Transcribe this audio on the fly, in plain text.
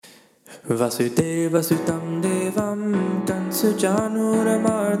वसुदेवसुतं देवं कंसचानूरमर्दनं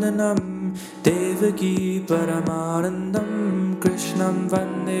देवकी परमानन्दं कृष्णं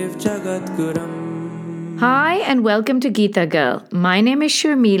वन्दे जगद्गुरुम्. Hi, and welcome to Geeta Girl. My name is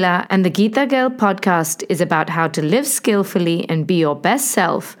Sharmila, and the Geeta Girl podcast is about how to live skillfully and be your best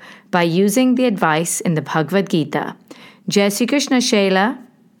self by using the advice in the Bhagavad Gita. Jai Shri Krishna, Shayla.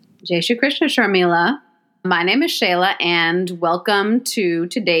 Jai Shri Krishna, Sharmila. My name is Shayla, and welcome to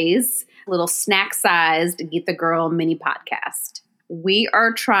today's little snack-sized Geeta Girl mini podcast. We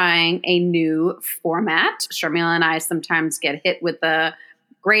are trying a new format. Sharmila and I sometimes get hit with a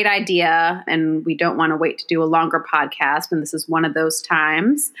great idea, and we don't want to wait to do a longer podcast, and this is one of those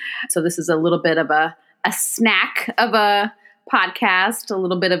times. So this is a little bit of a snack of a podcast, a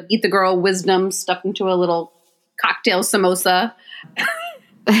little bit of Geeta Girl wisdom stuffed into a little cocktail samosa.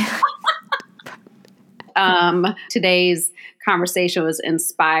 Today's conversation was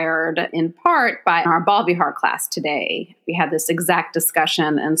inspired in part by our Bal Vihar class today. We had this exact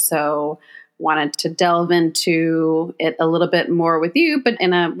discussion, and so wanted to delve into it a little bit more with you, but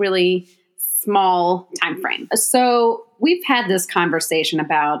in a really small time frame. So we've had this conversation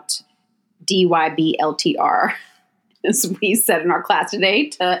about DYBLTR, as we said in our class today,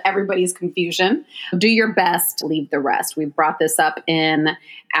 to everybody's confusion. Do your best, leave the rest. We've brought this up in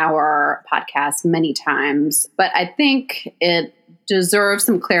our podcast many times, but I think it deserves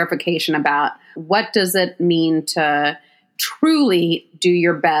some clarification about what does it mean to truly do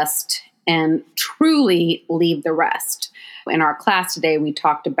your best and truly leave the rest. In our class today, we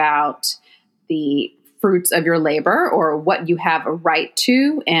talked about the fruits of your labor, or what you have a right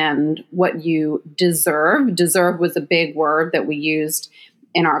to and what you deserve. Deserve was a big word that we used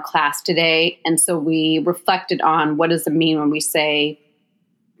in our class today. And so we reflected on what does it mean when we say,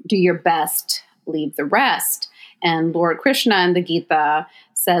 do your best, leave the rest. And Lord Krishna in the Gita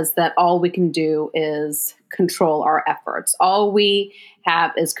says that all we can do is control our efforts. All we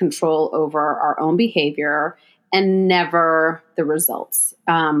have is control over our own behavior and never the results.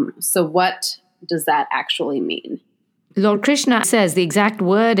 So what does that actually mean? Lord Krishna says the exact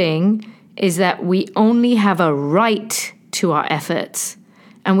wording is that we only have a right to our efforts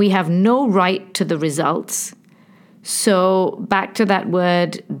and we have no right to the results. So back to that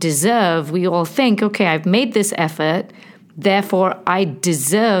word deserve, we all think, okay, I've made this effort, therefore I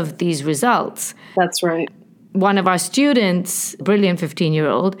deserve these results. That's right. One of our students, brilliant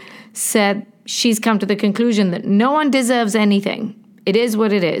 15-year-old, said she's come to the conclusion that no one deserves anything. It is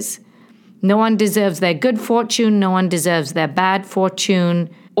what it is. No one deserves their good fortune. No one deserves their bad fortune.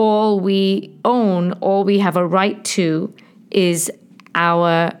 All we own, all we have a right to is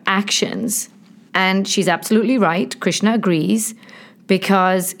our actions. And she's absolutely right. Krishna agrees,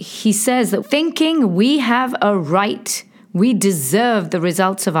 because he says that thinking we have a right, we deserve the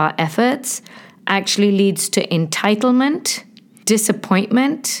results of our efforts, actually leads to entitlement,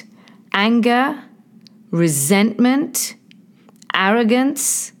 disappointment, anger, resentment,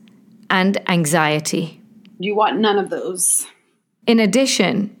 arrogance, and anxiety. You want none of those. In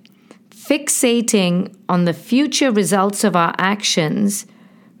addition, fixating on the future results of our actions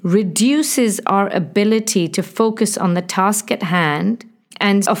reduces our ability to focus on the task at hand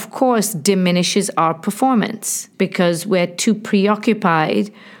and, of course, diminishes our performance because we're too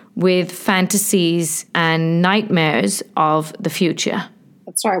preoccupied with fantasies and nightmares of the future.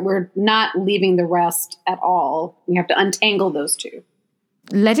 That's right. We're not leaving the rest at all. We have to untangle those two.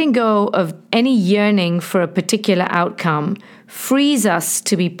 Letting go of any yearning for a particular outcome frees us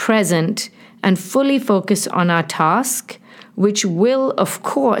to be present and fully focus on our task, which will, of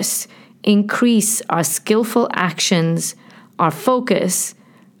course, increase our skillful actions, our focus,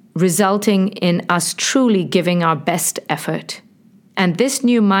 resulting in us truly giving our best effort. And this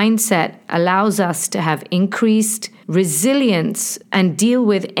new mindset allows us to have increased resilience and deal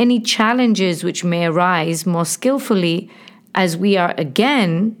with any challenges which may arise more skillfully, as we are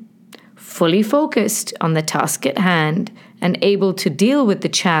again fully focused on the task at hand and able to deal with the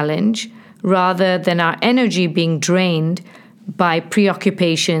challenge rather than our energy being drained by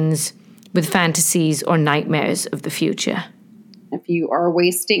preoccupations with fantasies or nightmares of the future. If you are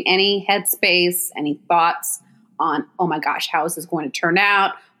wasting any headspace, any thoughts on, oh my gosh, how is this going to turn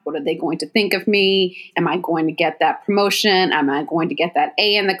out? What are they going to think of me? Am I going to get that promotion? Am I going to get that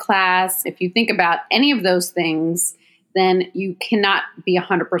A in the class? If you think about any of those things, then you cannot be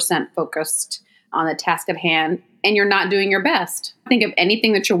 100% focused on the task at hand, and you're not doing your best. Think of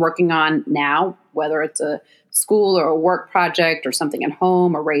anything that you're working on now, whether it's a school or a work project or something at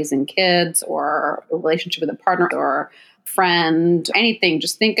home or raising kids or a relationship with a partner or friend, anything.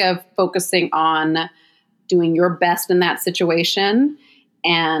 Just think of focusing on doing your best in that situation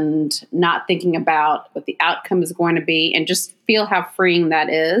and not thinking about what the outcome is going to be, and just feel how freeing that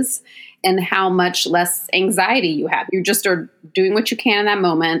is and how much less anxiety you have. You just are doing what you can in that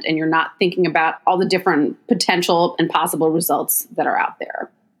moment, and you're not thinking about all the different potential and possible results that are out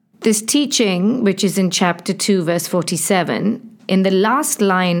there. This teaching, which is in chapter 2, verse 47, in the last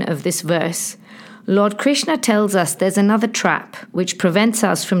line of this verse, Lord Krishna tells us there's another trap which prevents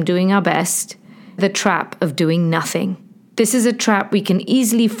us from doing our best, the trap of doing nothing. This is a trap we can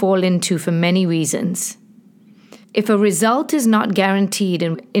easily fall into for many reasons. If a result is not guaranteed,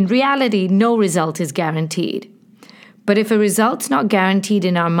 and in reality, no result is guaranteed, but if a result's not guaranteed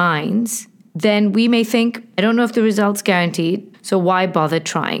in our minds, then we may think, I don't know if the result's guaranteed, so why bother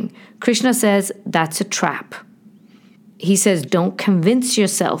trying? Krishna says that's a trap. He says, don't convince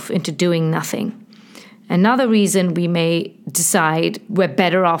yourself into doing nothing. Another reason we may decide we're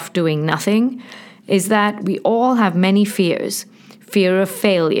better off doing nothing is that we all have many fears. Fear of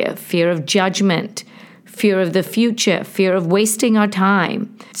failure, fear of judgment, fear of the future, fear of wasting our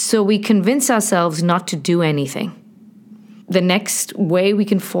time. So we convince ourselves not to do anything. The next way we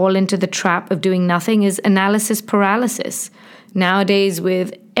can fall into the trap of doing nothing is analysis paralysis. Nowadays,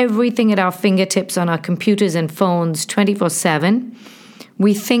 with everything at our fingertips on our computers and phones 24/7,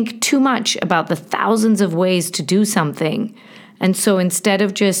 we think too much about the thousands of ways to do something. And so instead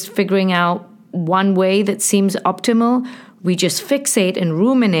of just figuring out one way that seems optimal, we just fixate and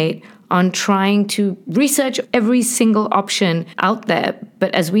ruminate on trying to research every single option out there.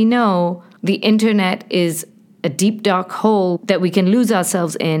 But as we know, the internet is a deep, dark hole that we can lose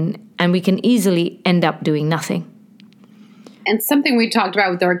ourselves in, and we can easily end up doing nothing. And something we talked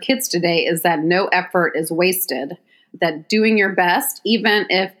about with our kids today is that no effort is wasted, that doing your best, even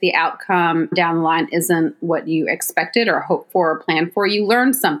if the outcome down the line isn't what you expected or hoped for or planned for, you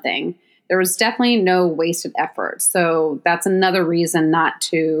learned something. There was definitely no wasted effort. So that's another reason not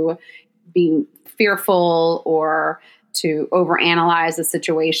to be fearful or to overanalyze the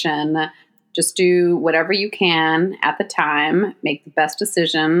situation. Just do whatever you can at the time, make the best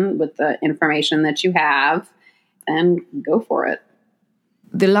decision with the information that you have, and go for it.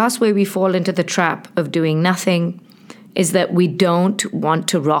 The last way we fall into the trap of doing nothing is that we don't want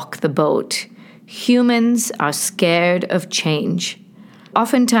to rock the boat. Humans are scared of change.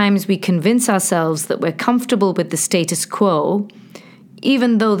 Oftentimes we convince ourselves that we're comfortable with the status quo,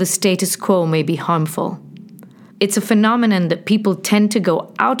 even though the status quo may be harmful. It's a phenomenon that people tend to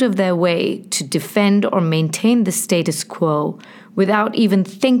go out of their way to defend or maintain the status quo without even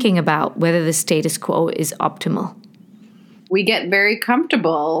thinking about whether the status quo is optimal. We get very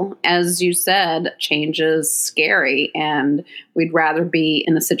comfortable. As you said, change is scary, and we'd rather be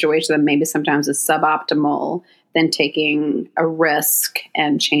in a situation that maybe sometimes is suboptimal than taking a risk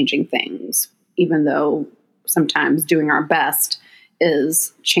and changing things, even though sometimes doing our best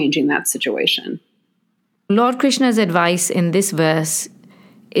is changing that situation. Lord Krishna's advice in this verse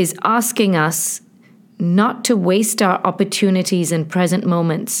is asking us not to waste our opportunities and present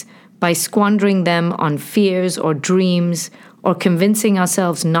moments by squandering them on fears or dreams or convincing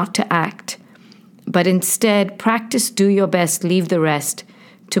ourselves not to act, but instead practice do your best, leave the rest,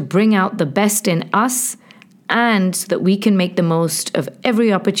 to bring out the best in us, and so that we can make the most of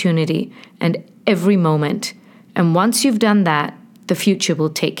every opportunity and every moment. And once you've done that, the future will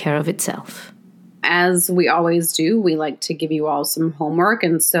take care of itself. As we always do, we like to give you all some homework.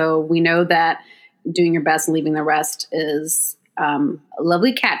 And so we know that doing your best and leaving the rest is a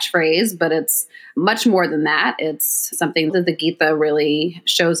lovely catchphrase, but it's much more than that. It's something that the Geeta really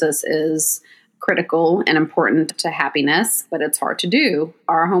shows us is critical and important to happiness, but it's hard to do.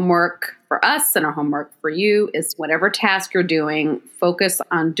 Our homework for us and our homework for you is whatever task you're doing, focus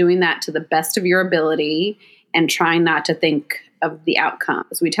on doing that to the best of your ability and trying not to think of the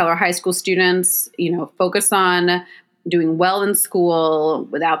outcomes. We tell our high school students, focus on doing well in school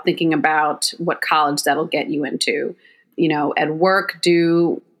without thinking about what college that'll get you into. At work,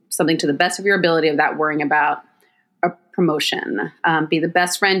 do something to the best of your ability without worrying about a promotion. Be the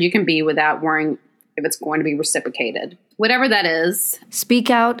best friend you can be without worrying if it's going to be reciprocated. Whatever that is.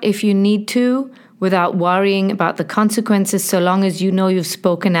 Speak out if you need to without worrying about the consequences, so long as you know you've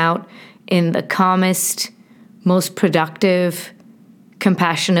spoken out in the calmest, most productive,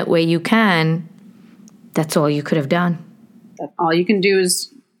 compassionate way you can. That's all you could have done. All you can do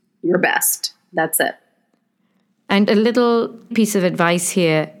is your best. That's it. And a little piece of advice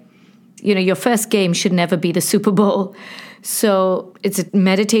here, your first game should never be the Super Bowl. So it's a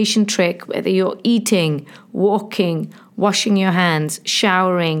meditation trick, whether you're eating, walking, washing your hands,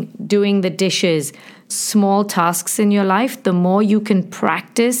 showering, doing the dishes, small tasks in your life. The more you can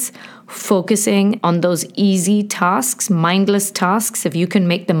practice focusing on those easy tasks, mindless tasks, if you can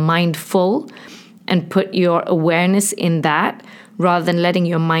make the mind full and put your awareness in that rather than letting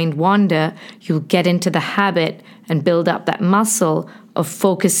your mind wander, you'll get into the habit and build up that muscle of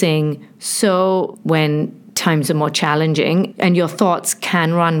focusing. So when times are more challenging and your thoughts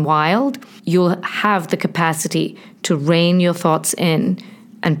can run wild, you'll have the capacity to rein your thoughts in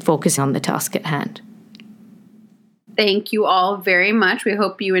and focus on the task at hand. Thank you all very much. We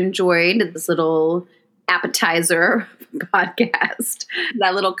hope you enjoyed this little appetizer podcast,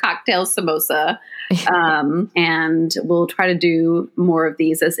 that little cocktail samosa. And we'll try to do more of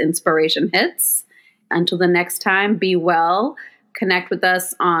these as inspiration hits. Until the next time, be well. Connect with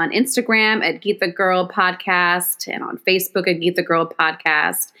us on Instagram at Geeta Girl Podcast and on Facebook at Geeta Girl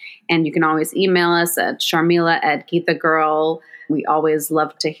Podcast. And you can always email us at Sharmila@GeetaGirl. We always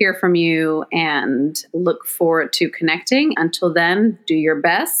love to hear from you and look forward to connecting. Until then, do your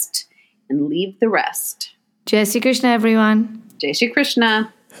best and leave the rest. Jai Shri Krishna, everyone. Jai Shri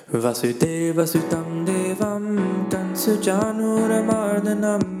Krishna. Vasudeva Sutam Devam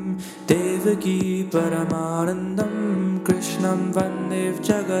Kansujanuramardanam Devaki Paramanandam Krishnam Vandev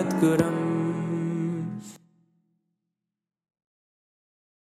Jagadguram